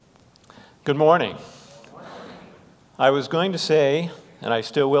Good morning. I was going to say, and I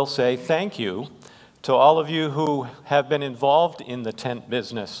still will say, thank you to all of you who have been involved in the tent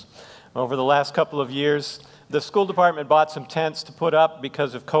business. Over the last couple of years, the school department bought some tents to put up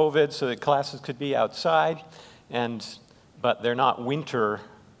because of COVID so that classes could be outside, but they're not winter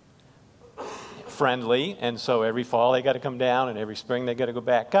friendly, and so every fall they got to come down, and every spring they got to go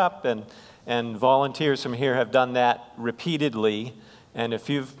back up, and volunteers from here have done that repeatedly. And if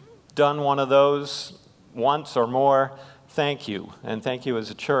you've done one of those once or more, thank you. And thank you as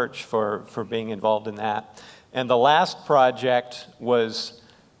a church for being involved in that. And the last project was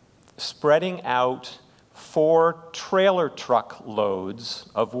spreading out 4 trailer truck loads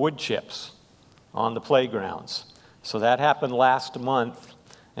of wood chips on the playgrounds. So that happened last month,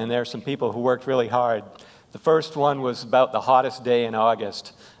 and there are some people who worked really hard. The first one was about the hottest day in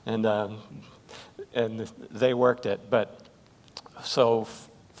August, and they worked it. But so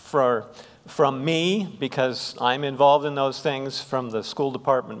from me, because I'm involved in those things, from the school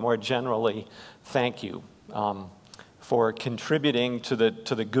department more generally, thank you for contributing to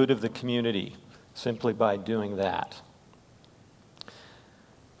the good of the community simply by doing that.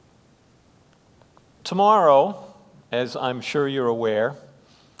 Tomorrow, as I'm sure you're aware,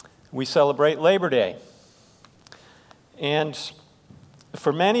 we celebrate Labor Day. And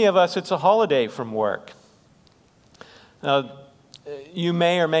for many of us, it's a holiday from work. Now, you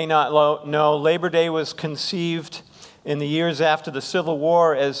may or may not know, Labor Day was conceived in the years after the Civil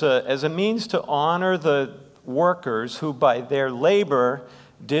War as a means to honor the workers who, by their labor,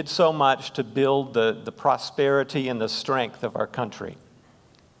 did so much to build the prosperity and the strength of our country.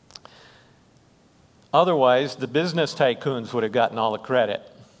 Otherwise, the business tycoons would have gotten all the credit.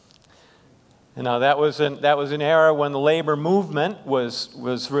 You know, that was an era when the labor movement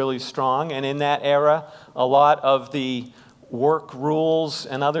was really strong, and in that era, a lot of the work rules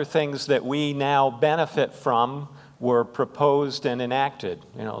and other things that we now benefit from were proposed and enacted.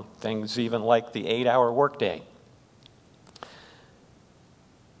 You know, things even like the 8-hour workday.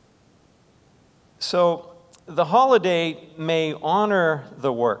 So the holiday may honor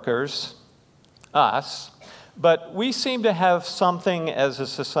the workers, us, but we seem to have something as a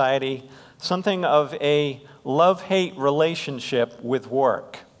society, something of a love-hate relationship with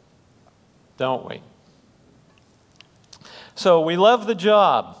work, don't we? So we love the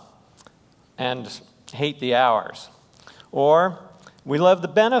job and hate the hours. Or we love the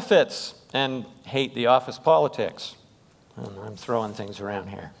benefits and hate the office politics. I'm throwing things around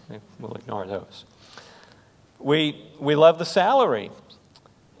here. We'll ignore those. We love the salary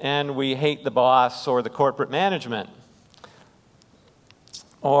and we hate the boss or the corporate management.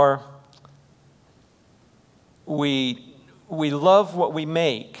 Or we love what we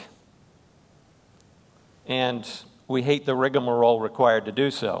make and we hate the rigmarole required to do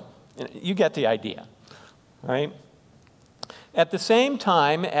so. You get the idea, right? At the same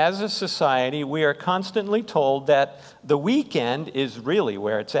time, as a society, we are constantly told that the weekend is really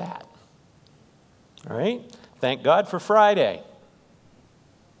where it's at. All right? Thank God for Friday.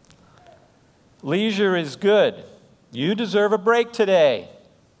 Leisure is good. You deserve a break today.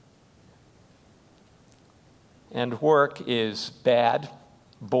 And work is bad,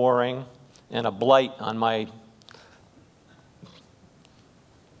 boring, and a blight on my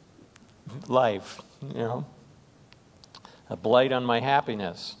life, you know, a blight on my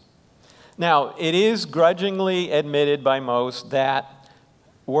happiness. Now, it is grudgingly admitted by most that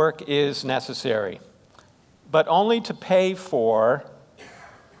work is necessary, but only to pay for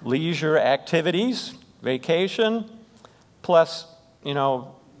leisure activities, vacation, plus, you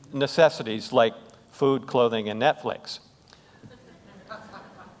know, necessities like food, clothing, and Netflix.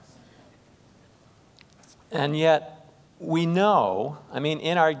 And yet, we know, I mean,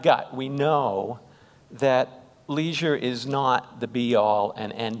 in our gut, we know that leisure is not the be-all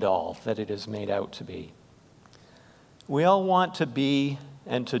and end-all that it is made out to be. We all want to be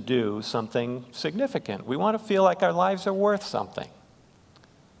and to do something significant. We want to feel like our lives are worth something.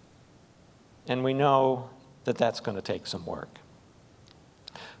 And we know that that's going to take some work.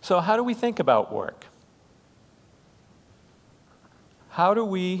 So how do we think about work? How do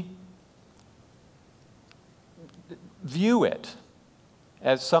we view it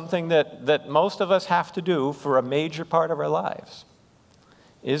as something that most of us have to do for a major part of our lives?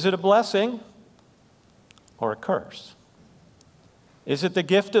 Is it a blessing or a curse? Is it the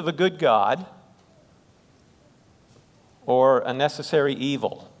gift of a good God or a necessary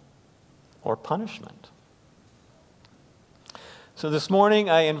evil or punishment? So this morning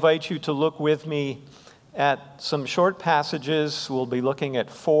I invite you to look with me at some short passages. We'll be looking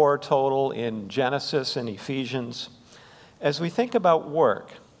at 4 total in Genesis and Ephesians. As we think about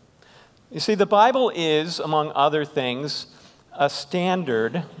work, You see, the Bible is, among other things, a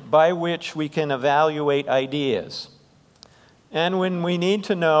standard by which we can evaluate ideas. And when we need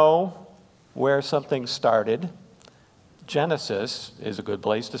to know where something started, Genesis is a good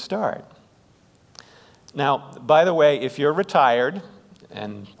place to start. Now, by the way, if you're retired,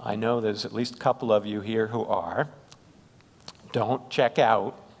 and I know there's at least a couple of you here who are, don't check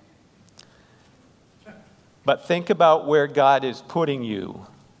out. But think about where God is putting you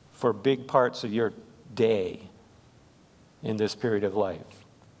for big parts of your day in this period of life.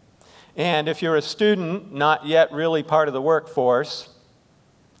 And if you're a student, not yet really part of the workforce,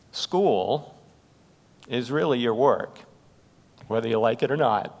 school is really your work, whether you like it or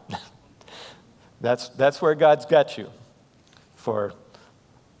not. That's where God's got you for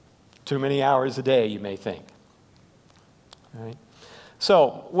too many hours a day, you may think. All right?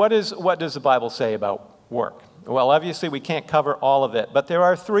 So, what does the Bible say about work? Well, obviously we can't cover all of it, but there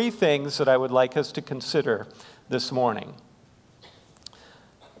are three things that I would like us to consider this morning.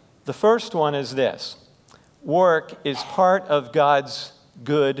 The first one is this: work is part of God's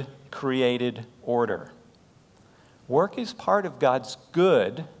good created order. Work is part of God's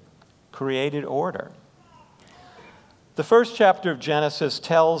good created order. The first chapter of Genesis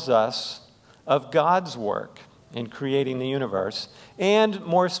tells us of God's work in creating the universe, and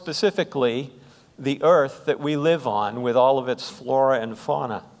more specifically, the earth that we live on with all of its flora and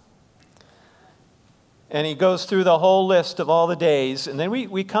fauna. And he goes through the whole list of all the days, and then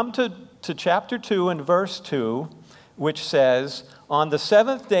we come to chapter 2 and verse 2, which says, "On the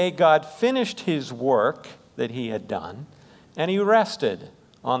seventh day God finished his work that he had done, and he rested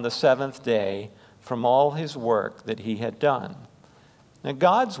on the seventh day from all his work that he had done." Now,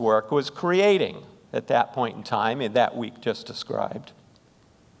 God's work was creating at that point in time, in that week just described.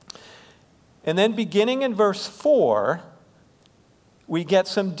 And then beginning in verse 4, we get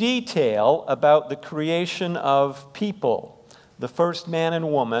some detail about the creation of people, the first man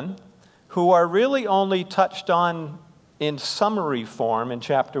and woman, who are really only touched on in summary form in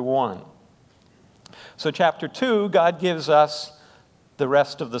chapter 1. So chapter 2, God gives us the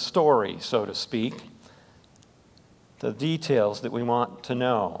rest of the story, so to speak, the details that we want to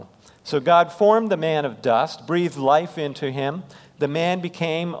know. So God formed the man of dust, breathed life into him. The man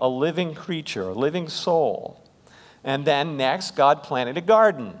became a living creature, a living soul. And then next, God planted a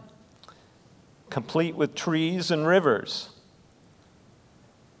garden, complete with trees and rivers.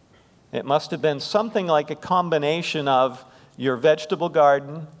 It must have been something like a combination of your vegetable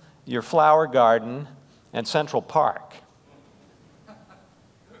garden, your flower garden, and Central Park.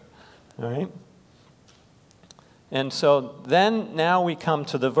 All right? And so then now we come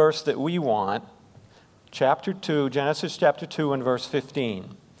to the verse that we want, chapter 2, Genesis chapter 2 and verse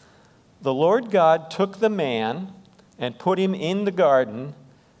 15. "The Lord God took the man and put him in the garden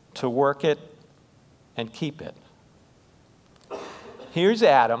to work it and keep it." Here's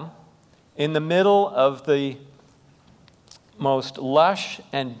Adam in the middle of the most lush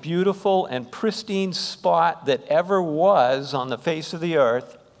and beautiful and pristine spot that ever was on the face of the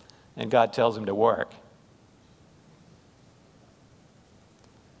earth, and God tells him to work.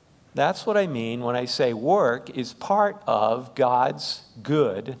 That's what I mean when I say work is part of God's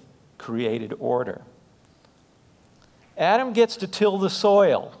good created order. Adam gets to till the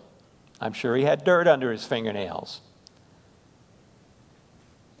soil. I'm sure he had dirt under his fingernails.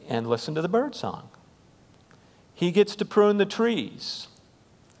 And listen to the bird song. He gets to prune the trees.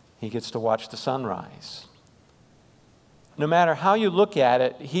 He gets to watch the sunrise. No matter how you look at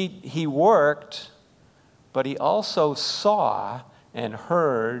it, he worked, but he also saw and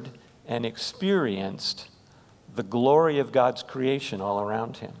heard and experienced the glory of God's creation all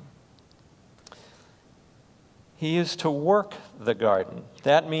around him. He is to work the garden.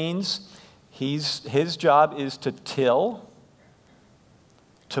 That means his job is to till,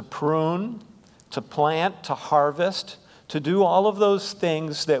 to prune, to plant, to harvest, to do all of those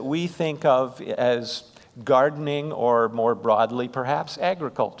things that we think of as gardening, or more broadly, perhaps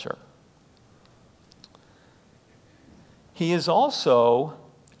agriculture. He is also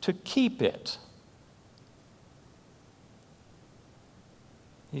to keep it.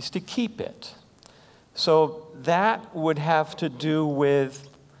 He's to keep it. So that would have to do with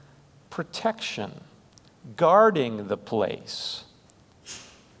protection, guarding the place,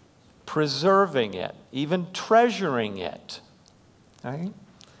 preserving it, even treasuring it. Right?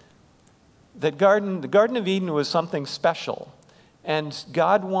 The Garden of Eden was something special, and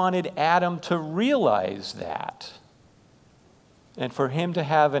God wanted Adam to realize that, and for him to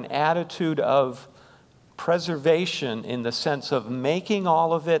have an attitude of preservation in the sense of making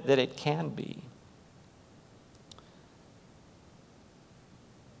all of it that it can be.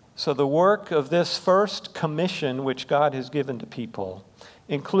 So the work of this first commission which God has given to people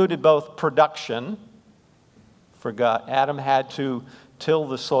included both production. For God, Adam had to till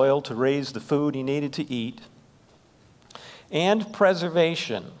the soil to raise the food he needed to eat, and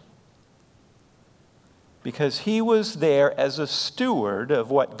preservation, because he was there as a steward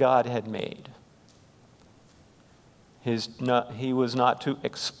of what God had made. He was not to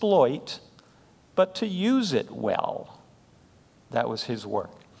exploit, but to use it well. That was his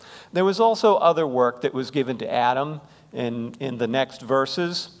work. There was also other work that was given to Adam in the next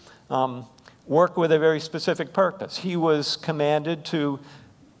verses, work with a very specific purpose. He was commanded to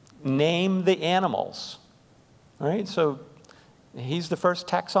name the animals, right? So he's the first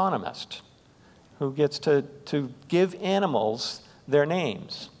taxonomist who gets to give animals their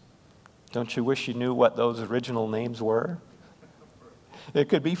names. Don't you wish you knew what those original names were? It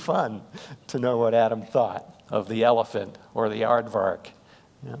could be fun to know what Adam thought of the elephant or the aardvark.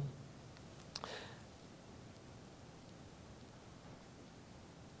 You know?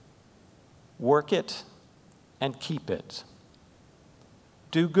 Work it and keep it.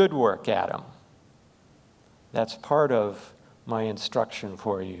 Do good work, Adam. That's part of my instruction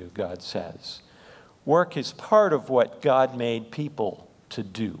for you, God says. Work is part of what God made people to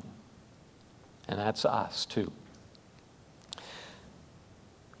do. And that's us, too.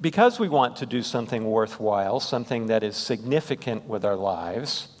 Because we want to do something worthwhile, something that is significant with our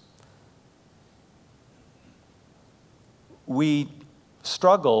lives, we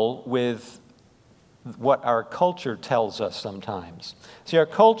struggle with what our culture tells us sometimes. See, our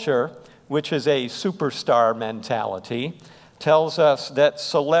culture, which is a superstar mentality, tells us that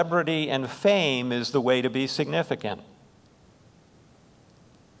celebrity and fame is the way to be significant.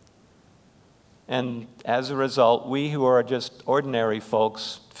 And as a result, we who are just ordinary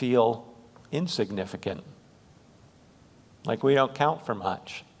folks feel insignificant, like we don't count for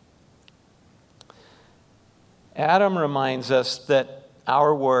much. Adam reminds us that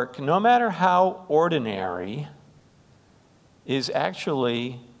our work, no matter how ordinary, is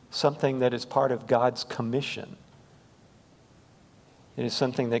actually something that is part of God's commission. It is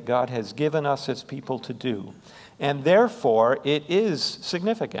something that God has given us as people to do. And therefore, it is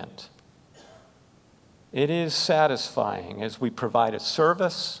significant. It is satisfying as we provide a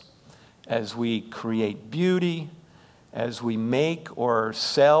service, as we create beauty, as we make or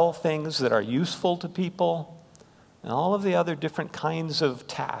sell things that are useful to people, and all of the other different kinds of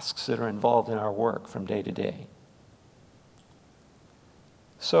tasks that are involved in our work from day to day.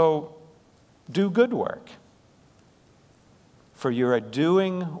 So, do good work. For you are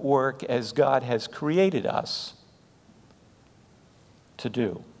doing work as God has created us to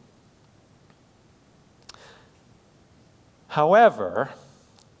do. However,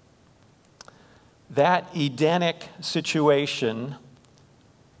 that Edenic situation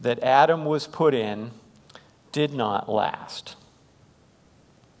that Adam was put in did not last.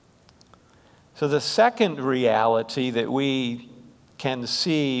 So the second reality that we can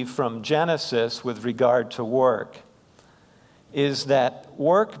see from Genesis with regard to work is that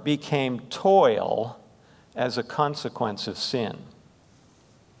work became toil as a consequence of sin.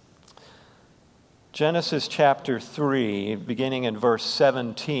 Genesis chapter 3, beginning in verse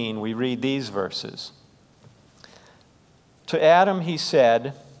 17, we read these verses. To Adam he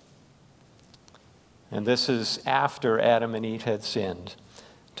said, and this is after Adam and Eve had sinned.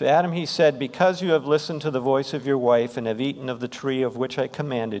 To Adam he said, because you have listened to the voice of your wife and have eaten of the tree of which I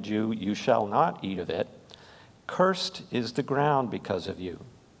commanded you, you shall not eat of it. Cursed is the ground because of you.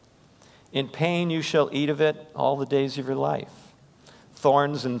 In pain you shall eat of it all the days of your life.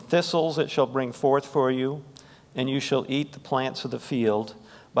 Thorns and thistles it shall bring forth for you, and you shall eat the plants of the field.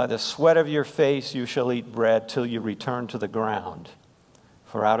 By the sweat of your face you shall eat bread till you return to the ground.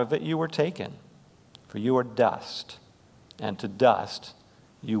 For out of it you were taken. For you are dust, and to dust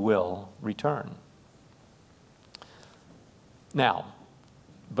you will return. Now,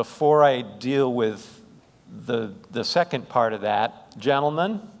 before I deal with the second part of that,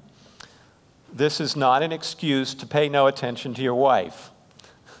 gentlemen, this is not an excuse to pay no attention to your wife.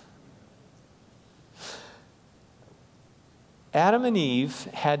 Adam and Eve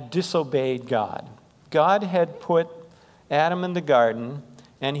had disobeyed God. God had put Adam in the garden,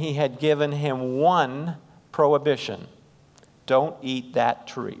 and he had given him one prohibition. Don't eat that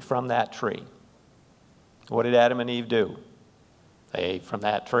tree, from that tree. What did Adam and Eve do? They ate from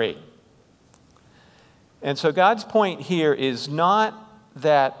that tree. And so God's point here is not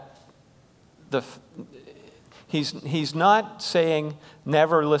that he's not saying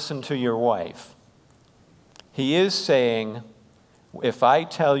never listen to your wife. He is saying, if I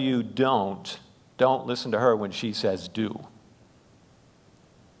tell you don't listen to her when she says do.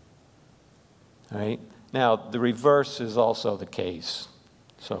 All right? Now, the reverse is also the case.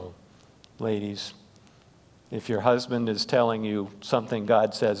 So, ladies, if your husband is telling you something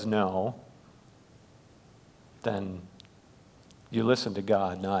God says no, then you listen to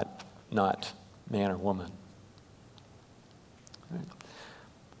God, not man or woman. Right.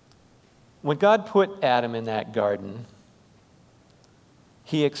 When God put Adam in that garden,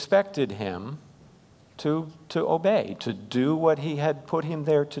 he expected him to obey, to do what he had put him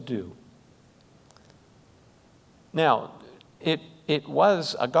there to do. Now, it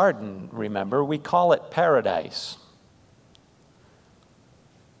was a garden, remember. We call it paradise.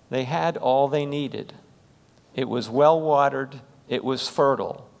 They had all they needed. It was well-watered. It was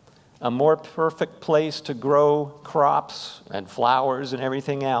fertile. A more perfect place to grow crops and flowers and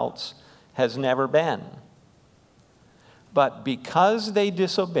everything else has never been. But because they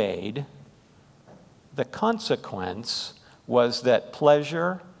disobeyed, the consequence was that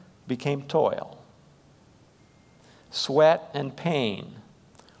pleasure became toil. Sweat and pain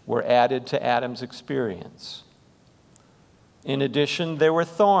were added to Adam's experience. In addition, there were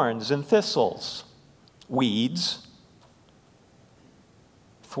thorns and thistles, weeds,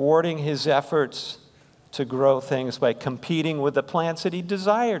 thwarting his efforts to grow things by competing with the plants that he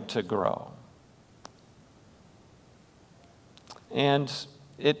desired to grow. And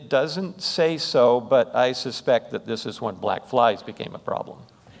it doesn't say so, but I suspect that this is when black flies became a problem.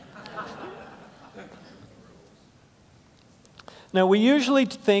 Now, we usually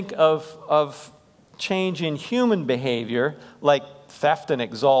think of change in human behavior, like theft and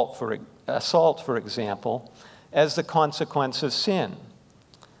assault, for example, as the consequence of sin.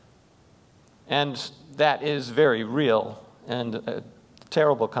 And that is very real and a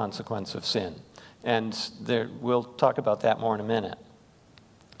terrible consequence of sin. And we'll talk about that more in a minute.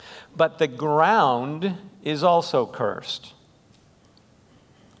 But the ground is also cursed.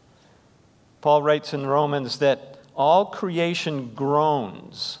 Paul writes in Romans that all creation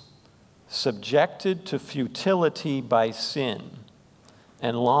groans, subjected to futility by sin,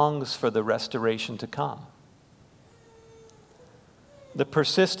 and longs for the restoration to come. The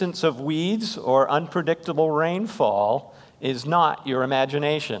persistence of weeds or unpredictable rainfall is not your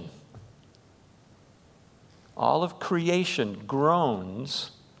imagination. All of creation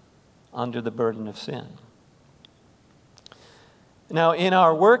groans under the burden of sin. Now, in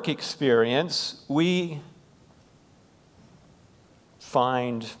our work experience, we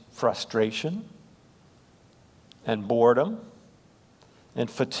find frustration and boredom and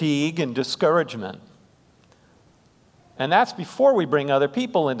fatigue and discouragement. And that's before we bring other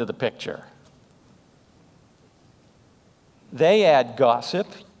people into the picture. They add gossip,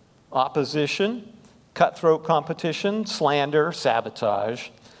 opposition, cutthroat competition, slander, sabotage.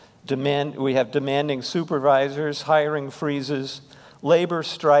 We have demanding supervisors, hiring freezes, labor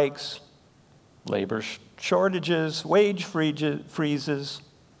strikes, labor shortages, wage freezes,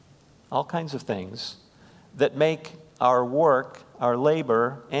 all kinds of things that make our work, our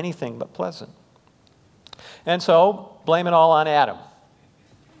labor, anything but pleasant. And so, blame it all on Adam.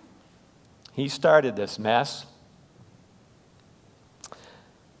 He started this mess.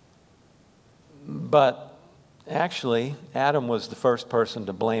 But actually, Adam was the first person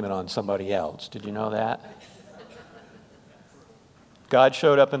to blame it on somebody else. Did you know that? God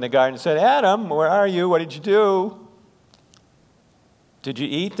showed up in the garden and said, Adam, where are you? What did you do? Did you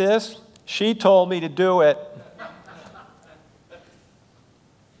eat this? She told me to do it.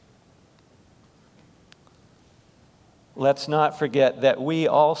 Let's not forget that we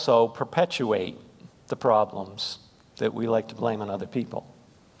also perpetuate the problems that we like to blame on other people.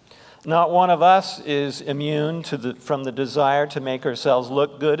 Not one of us is immune from the desire to make ourselves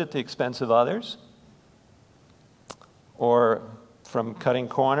look good at the expense of others, or from cutting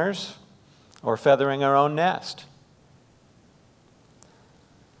corners, or feathering our own nest.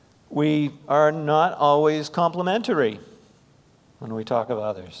 We are not always complimentary when we talk of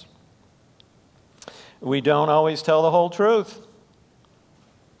others. We don't always tell the whole truth.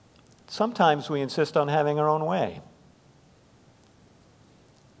 Sometimes we insist on having our own way.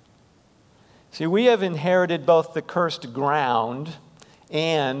 See, we have inherited both the cursed ground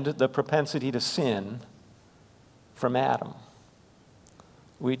and the propensity to sin from Adam.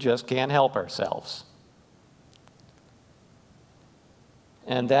 We just can't help ourselves.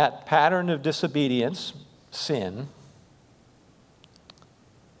 And that pattern of disobedience, sin,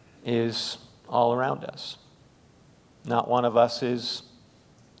 is all around us. Not one of us is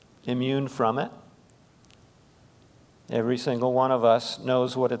immune from it. Every single one of us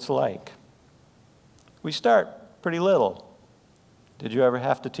knows what it's like. We start pretty little. Did you ever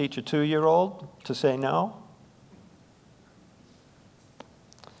have to teach a 2-year-old to say no?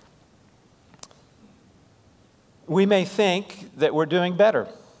 we may think that we're doing better.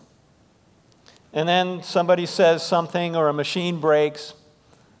 And then somebody says something, or a machine breaks,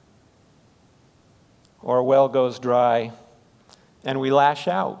 or a well goes dry, and we lash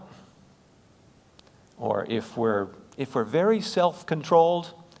out. Or if we're very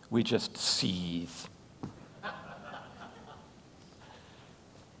self-controlled, we just seethe.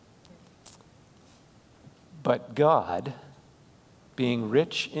 But God, being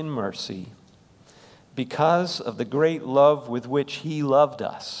rich in mercy, because of the great love with which He loved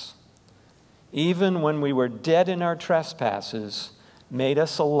us, even when we were dead in our trespasses, made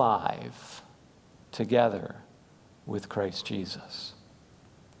us alive together with Christ Jesus.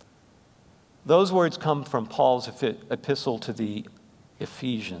 Those words come from Paul's epistle to the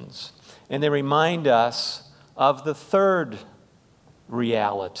Ephesians, and they remind us of the third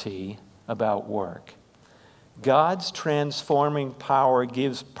reality about work. God's transforming power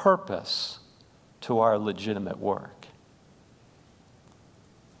gives purpose to our legitimate work.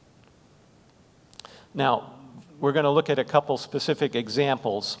 Now, we're going to look at a couple specific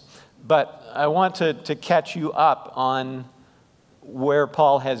examples, but I want to catch you up on where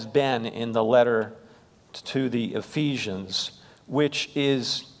Paul has been in the letter to the Ephesians, which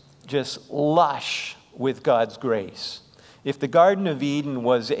is just lush with God's grace. If the Garden of Eden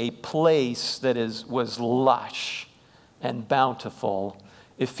was a place that was lush and bountiful,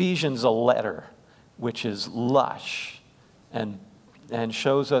 Ephesians a letter which is lush and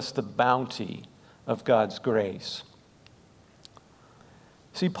shows us the bounty of God's grace.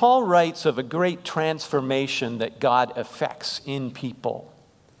 See, Paul writes of a great transformation that God effects in people.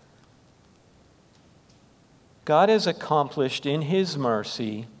 God has accomplished in His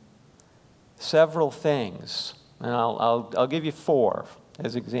mercy several things, and I'll give you 4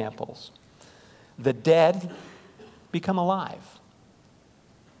 as examples. The dead become alive.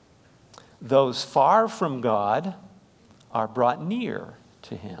 Those far from God are brought near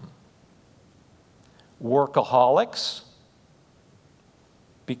to Him. Workaholics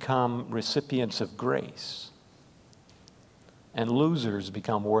become recipients of grace, and losers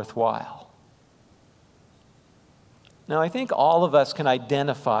become worthwhile. Now, I think all of us can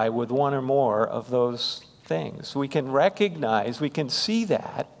identify with one or more of those things. We can recognize, we can see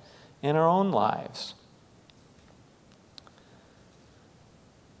that in our own lives.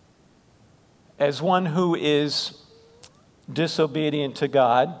 As one who is disobedient to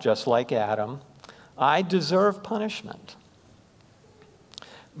God, just like Adam, I deserve punishment.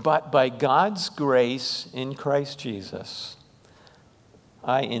 But by God's grace in Christ Jesus,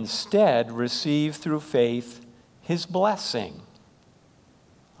 I instead receive through faith His blessing.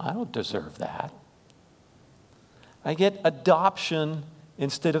 I don't deserve that. I get adoption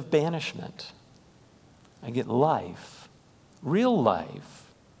instead of banishment. I get life, real life,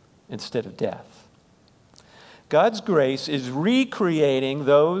 instead of death. God's grace is recreating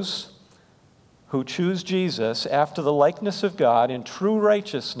those who choose Jesus after the likeness of God in true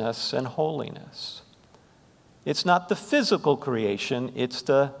righteousness and holiness. It's not the physical creation, it's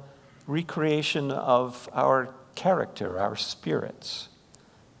the recreation of our character, our spirits,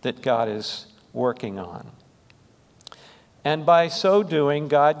 that God is working on. And by so doing,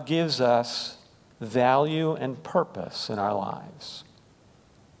 God gives us value and purpose in our lives.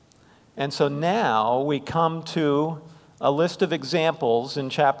 And so now we come to a list of examples in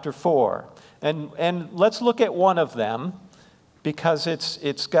chapter 4. And let's look at one of them because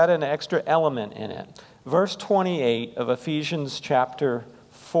it's got an extra element in it. Verse 28 of Ephesians chapter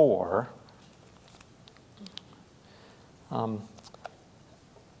 4.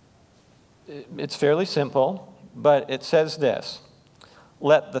 It's fairly simple, but it says this: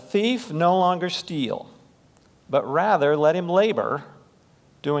 "Let the thief no longer steal, but rather let him labor,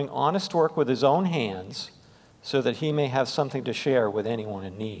 doing honest work with his own hands, so that he may have something to share with anyone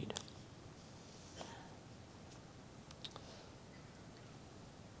in need."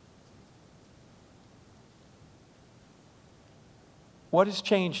 What has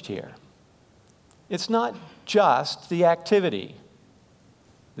changed here? It's not just the activity,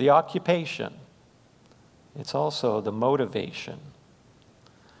 the occupation. It's also the motivation.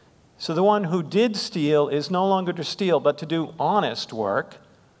 So the one who did steal is no longer to steal, but to do honest work,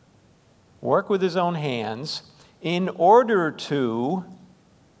 work with his own hands, in order to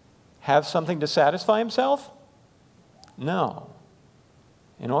have something to satisfy himself? No.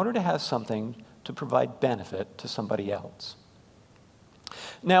 In order to have something to provide benefit to somebody else.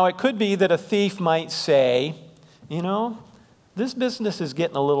 Now, it could be that a thief might say, you know, this business is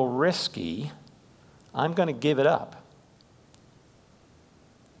getting a little risky. I'm going to give it up.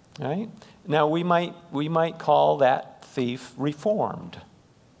 Right? Now, we might call that thief reformed.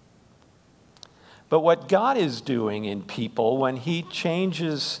 But what God is doing in people when he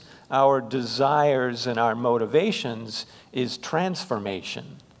changes our desires and our motivations is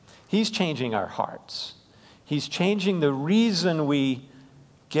transformation. He's changing our hearts. He's changing the reason we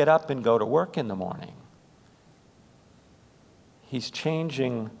get up and go to work in the morning. He's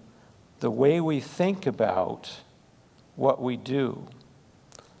changing the way we think about what we do.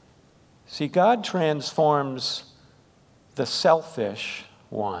 See, God transforms the selfish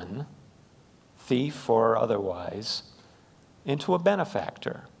one, thief or otherwise, into a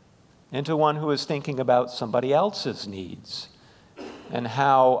benefactor, into one who is thinking about somebody else's needs and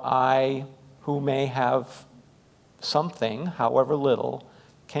how I, who may have something, however little,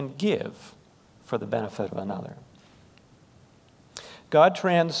 can give for the benefit of another. God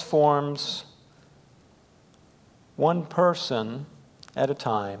transforms one person at a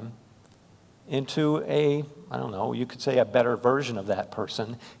time into you could say a better version of that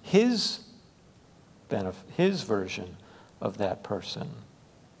person, his version of that person.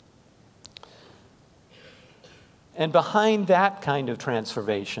 And behind that kind of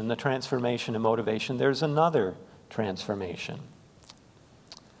transformation, the transformation and motivation, there's another transformation.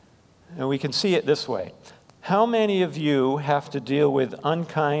 And we can see it this way. How many of you have to deal with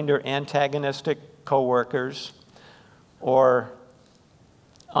unkind or antagonistic coworkers or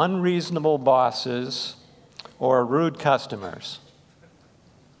unreasonable bosses or rude customers?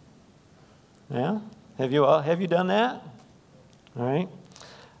 Yeah? Have you done that? All right.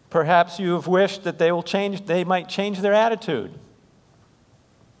 Perhaps you have wished that they might change their attitude.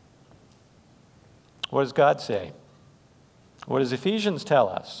 What does God say? What does Ephesians tell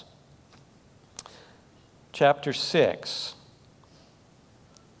us? Chapter 6,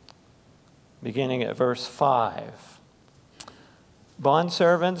 beginning at verse 5.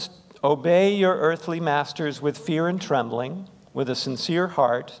 Bondservants, obey your earthly masters with fear and trembling, with a sincere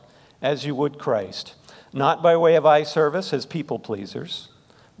heart, as you would Christ, not by way of eye service as people pleasers,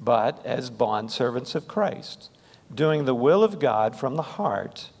 but as bondservants of Christ, doing the will of God from the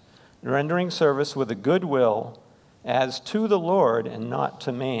heart, rendering service with a good will as to the Lord and not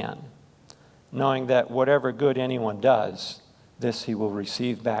to man, knowing that whatever good anyone does, this he will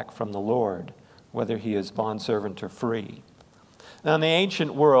receive back from the Lord, whether he is bondservant or free. Now, in the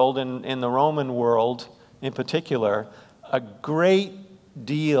ancient world, in the Roman world in particular, a great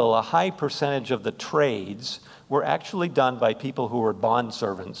deal, a high percentage of the trades were actually done by people who were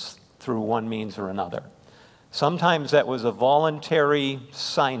bondservants through one means or another. Sometimes that was a voluntary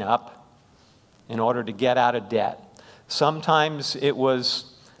sign-up in order to get out of debt. Sometimes it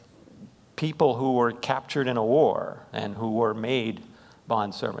was people who were captured in a war and who were made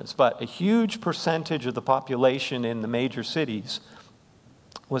bondservants. But a huge percentage of the population in the major cities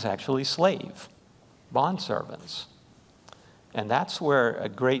was actually slave bondservants. And that's where a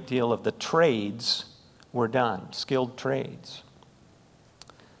great deal of the trades were done, skilled trades.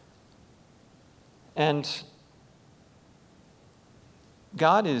 And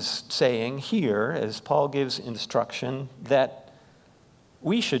God is saying here, as Paul gives instruction, that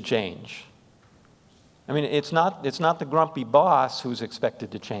we should change. I mean, it's not the grumpy boss who's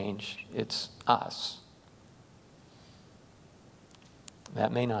expected to change, it's us.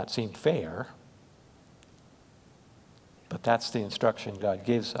 That may not seem fair, but that's the instruction God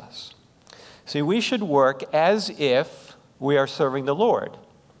gives us. See, we should work as if we are serving the Lord,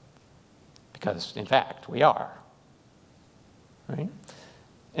 because, in fact, we are. Right?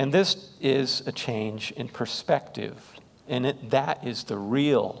 And this is a change in perspective, and that is the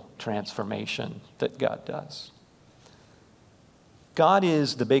real transformation that God does. God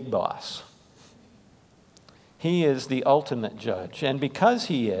is the big boss. He is the ultimate judge, and because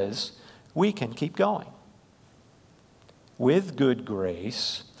he is, we can keep going with good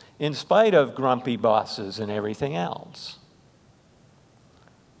grace, in spite of grumpy bosses and everything else.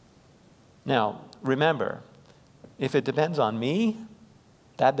 Now, remember, if it depends on me,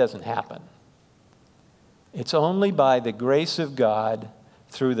 that doesn't happen. It's only by the grace of God,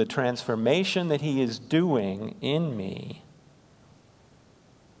 through the transformation that he is doing in me,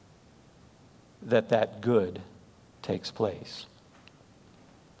 that good takes place.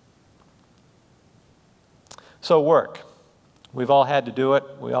 So work. We've all had to do it.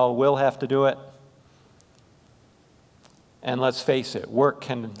 We all will have to do it. And let's face it, work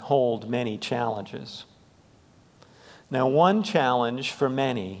can hold many challenges. Now, one challenge for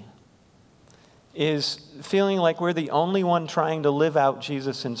many is feeling like we're the only one trying to live out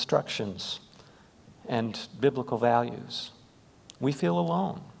Jesus' instructions and biblical values. We feel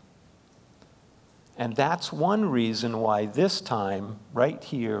alone. And that's one reason why this time, right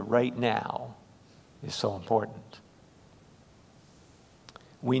here, right now, is so important.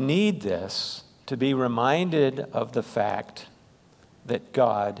 We need this to be reminded of the fact that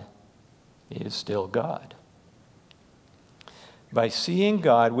God is still God. By seeing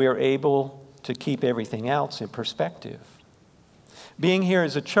God, we are able to keep everything else in perspective. Being here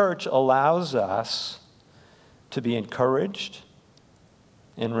as a church allows us to be encouraged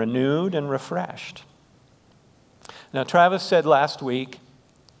and renewed and refreshed. Now, Travis said last week,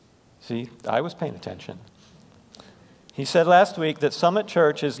 see, I was paying attention. He said last week that Summit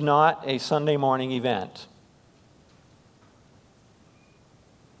Church is not a Sunday morning event.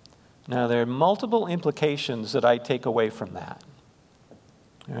 Now, there are multiple implications that I take away from that.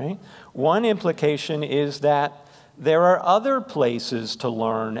 All right? One implication is that there are other places to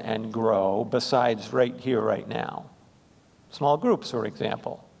learn and grow besides right here, right now. Small groups, for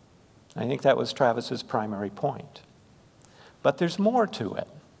example. I think that was Travis's primary point. But there's more to it.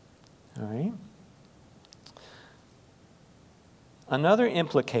 All right? Another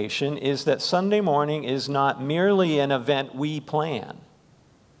implication is that Sunday morning is not merely an event we plan.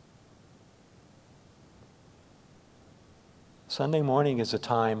 Sunday morning is a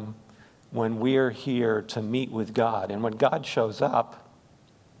time when we're here to meet with God. And when God shows up,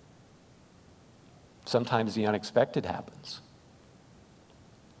 sometimes the unexpected happens.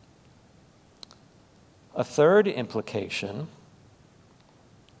 A third implication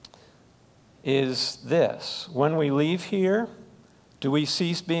is this: when we leave here, do we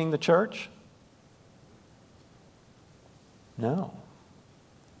cease being the church? No.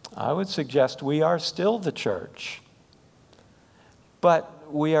 I would suggest we are still the church,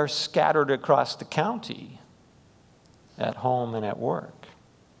 but we are scattered across the county, at home and at work.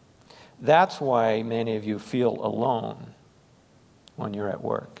 That's why many of you feel alone when you're at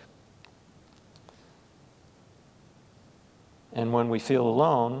work. And when we feel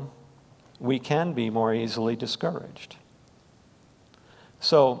alone, we can be more easily discouraged.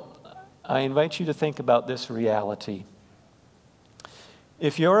 So, I invite you to think about this reality.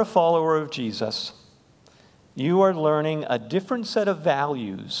 If you're a follower of Jesus, you are learning a different set of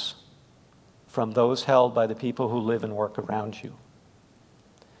values from those held by the people who live and work around you.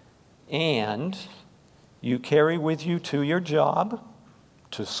 And you carry with you to your job,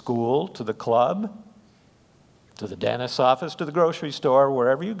 to school, to the club, to the dentist's office, to the grocery store,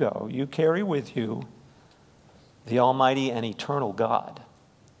 wherever you go, you carry with you the Almighty and eternal God,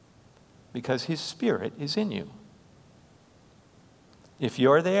 because His Spirit is in you. If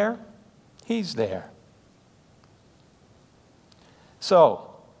you're there, He's there.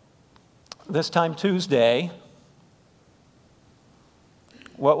 So, this time Tuesday,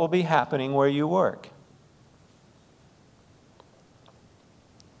 what will be happening where you work?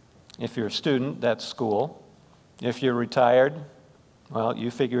 If you're a student, that's school. If you're retired, well, you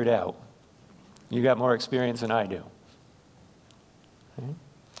figure it out. You got more experience than I do. Okay.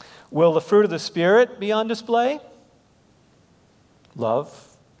 Will the fruit of the Spirit be on display?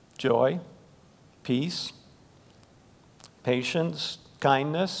 Love, joy, peace, patience,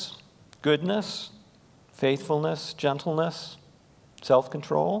 kindness, goodness, faithfulness, gentleness,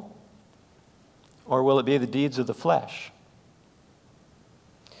 self-control? Or will it be the deeds of the flesh?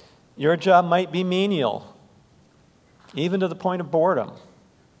 Your job might be menial, even to the point of boredom.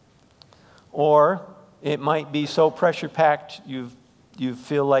 Or it might be so pressure-packed you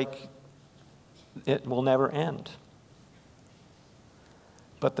feel like it will never end.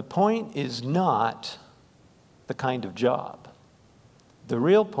 But the point is not the kind of job. The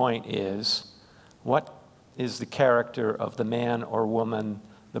real point is, what is the character of the man or woman,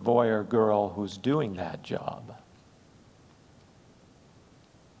 the boy or girl who's doing that job?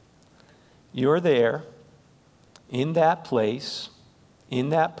 You're there, in that place, in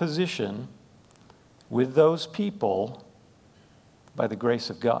that position, with those people, by the grace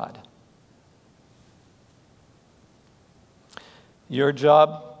of God. Your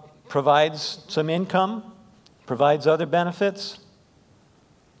job provides some income, provides other benefits.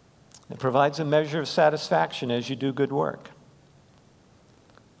 It provides a measure of satisfaction as you do good work.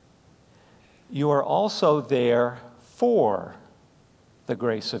 You are also there for the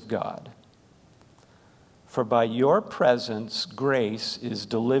grace of God. For by your presence, grace is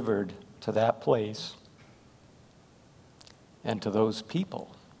delivered to that place and to those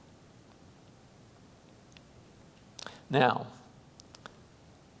people. Now,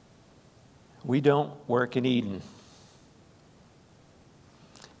 we don't work in Eden.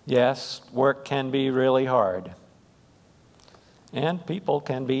 Yes, work can be really hard, and people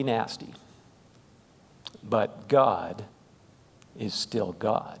can be nasty. But God is still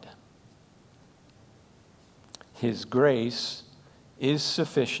God. His grace is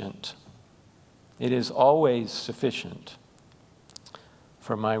sufficient. It is always sufficient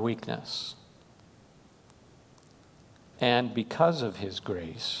for my weakness. And because of his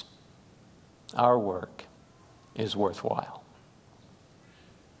grace, our work is worthwhile.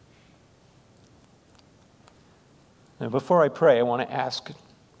 Now, before I pray, I want to ask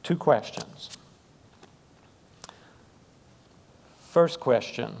two questions. First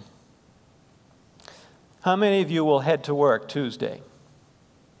question, how many of you will head to work Tuesday?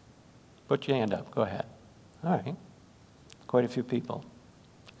 Put your hand up. Go ahead. All right. Quite a few people.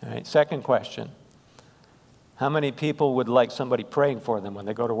 All right. Second question, how many people would like somebody praying for them when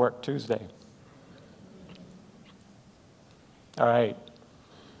they go to work Tuesday? All right.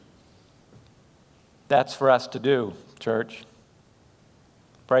 That's for us to do, church.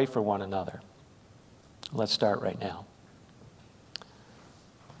 Pray for one another. Let's start right now.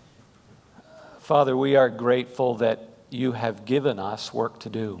 Father, we are grateful that you have given us work to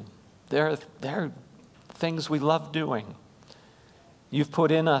do. There are things we love doing. You've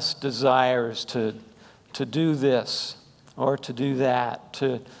put in us desires to do this or to do that,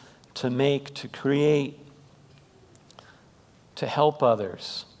 to make, to create, to help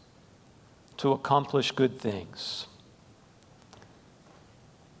others, to accomplish good things.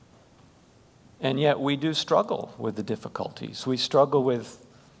 And yet we do struggle with the difficulties. We struggle with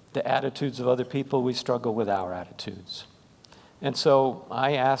the attitudes of other people. We struggle with our attitudes. And so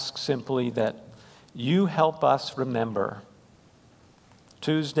I ask simply that you help us remember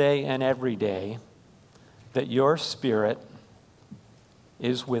Tuesday and every day that your Spirit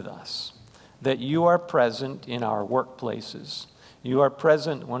is with us, that you are present in our workplaces. You are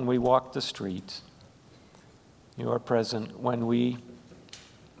present when we walk the street. You are present when we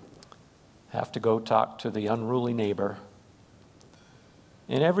have to go talk to the unruly neighbor.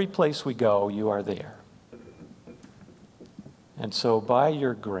 In every place we go, you are there. And so by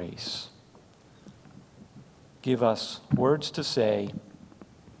your grace, give us words to say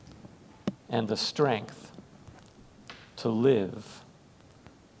and the strength to live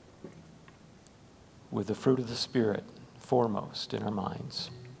with the fruit of the Spirit foremost in our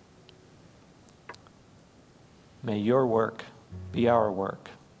minds. May your work be our work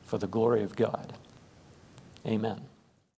for the glory of God. Amen.